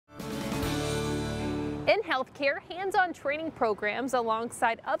In healthcare, hands-on training programs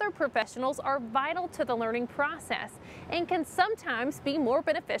alongside other professionals are vital to the learning process and can sometimes be more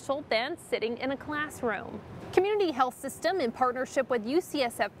beneficial than sitting in a classroom. Community Health System, in partnership with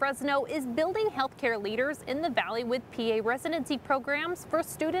UCSF Fresno, is building healthcare leaders in the Valley with PA residency programs for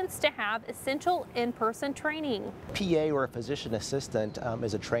students to have essential in-person training. PA, or a physician assistant,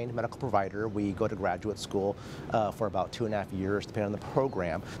 is a trained medical provider. We go to graduate school for about 2.5 years, depending on the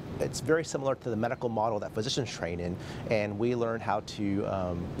program. It's very similar to the medical model that physicians train in, and we learn how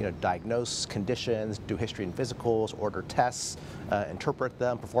to diagnose conditions, do history and physicals, order tests, interpret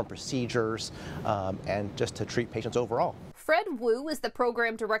them, perform procedures, and just to treat patients overall. Fred Wu is the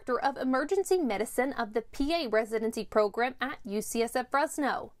program director of emergency medicine of the PA residency program at UCSF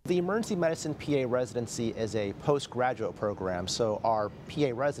Fresno. The emergency medicine PA residency is a postgraduate program, so our PA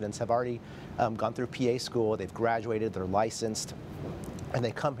residents have already gone through PA school, they've graduated, they're licensed, and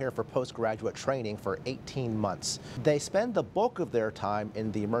they come here for postgraduate training for 18 months. They spend the bulk of their time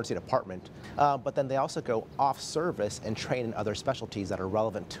in the emergency department, but then they also go off service and train in other specialties that are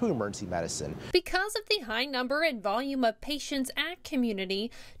relevant to emergency medicine. Because of the high number and volume of patients at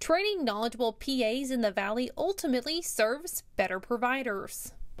community, training knowledgeable PAs in the Valley ultimately serves better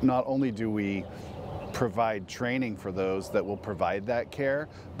providers. Not only do we provide training for those that will provide that care,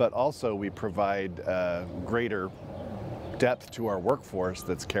 but also we provide greater depth to our workforce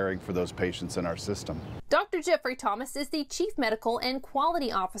that's caring for those patients in our system. Dr. Jeffrey Thomas is the Chief Medical and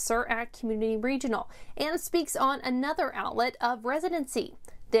Quality Officer at Community Regional and speaks on another outlet of residency,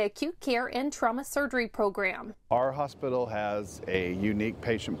 the Acute Care and Trauma Surgery Program. Our hospital has a unique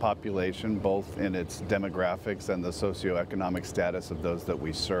patient population, both in its demographics and the socioeconomic status of those that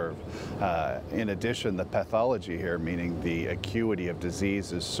we serve. In addition, the pathology here, meaning the acuity of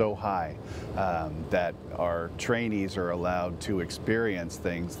disease, is so high that our trainees are allowed to experience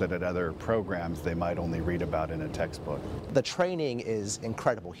things that at other programs they might only read about in a textbook. The training is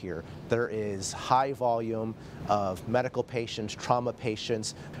incredible here. There is high volume of medical patients, trauma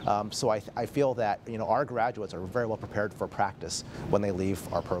patients, so I feel that our graduates are very well prepared for practice when they leave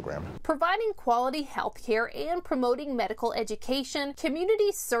our program. Providing quality health care and promoting medical education,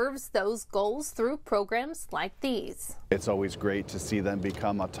 Community serves those goals through programs like these. It's always great to see them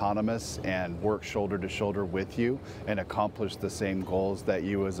become autonomous and work shoulder to shoulder with you and accomplish the same goals that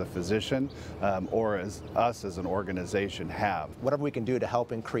you as a physician or as us as an organization have. Whatever we can do to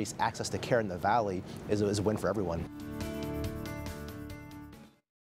help increase access to care in the Valley is a win for everyone.